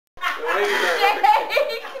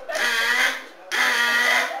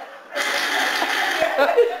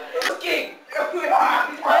King! I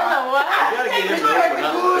know what? You gotta get him to open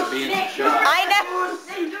up for being shot. I know.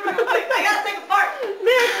 I gotta take a part!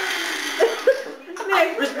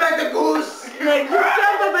 Nick, Respect the goose! Nick, just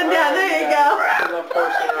jump up and down. There you go. Enough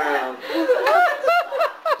horsing around.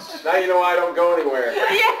 Now you know why I don't go anywhere. Yeah.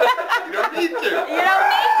 You don't need to. You don't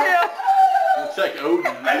need to. It's like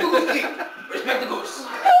Odin. I'm the Goose King! Respect the goose!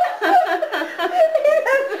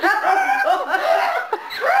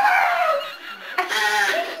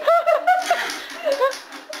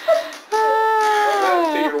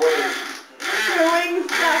 Your wings. Your wings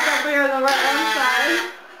stuck up here on the right one side.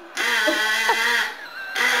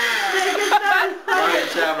 Nick, it's not as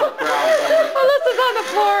Ryan's having a problem. Alyssa's on the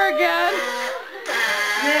floor again.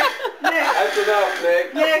 Nick, That's enough,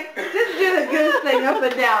 Nick. Nick, just do the goose thing up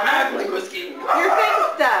and down. I'm the Goose King! Your thing's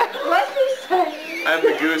stuck. What's he say? I'm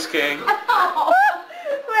the Goose King. Wait.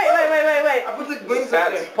 I put the wings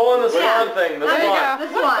up That's there. pulling the swan Yeah. thing. This There you one. go.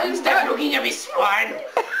 This one. Stop looking at me, swine!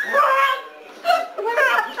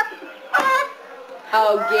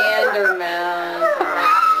 Oh, gander man.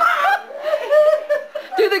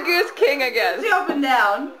 Do the Goose King again. Do up and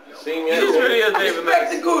down. Seen me this video, David.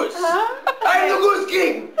 Respect the goose! I'm the Goose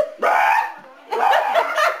King!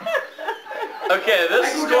 Okay,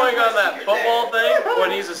 this is going on that football thing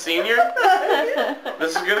when he's a senior.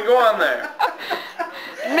 This is gonna go on there.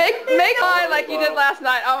 Make eye like you did last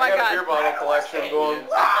night. Oh my I got a beer god. bottle collection going.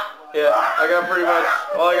 Yeah, I got pretty much.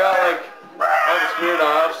 Well, I got like all the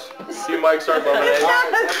Smirnoffs, a few Mike's Hard Lemonade.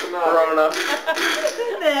 That's Corona.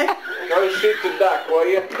 Nick. Go shoot the duck, will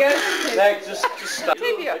you? Go. Nick, just stop.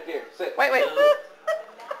 Tibia. Right here. Sit. Wait.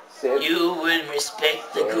 Sit. You will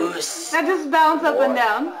respect the goose. Now just bounce up and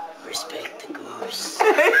down. Respect the goose.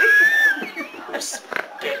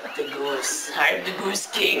 Respect the goose. I'm the Goose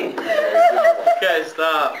King. Okay,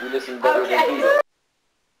 stop. You listen better than he does.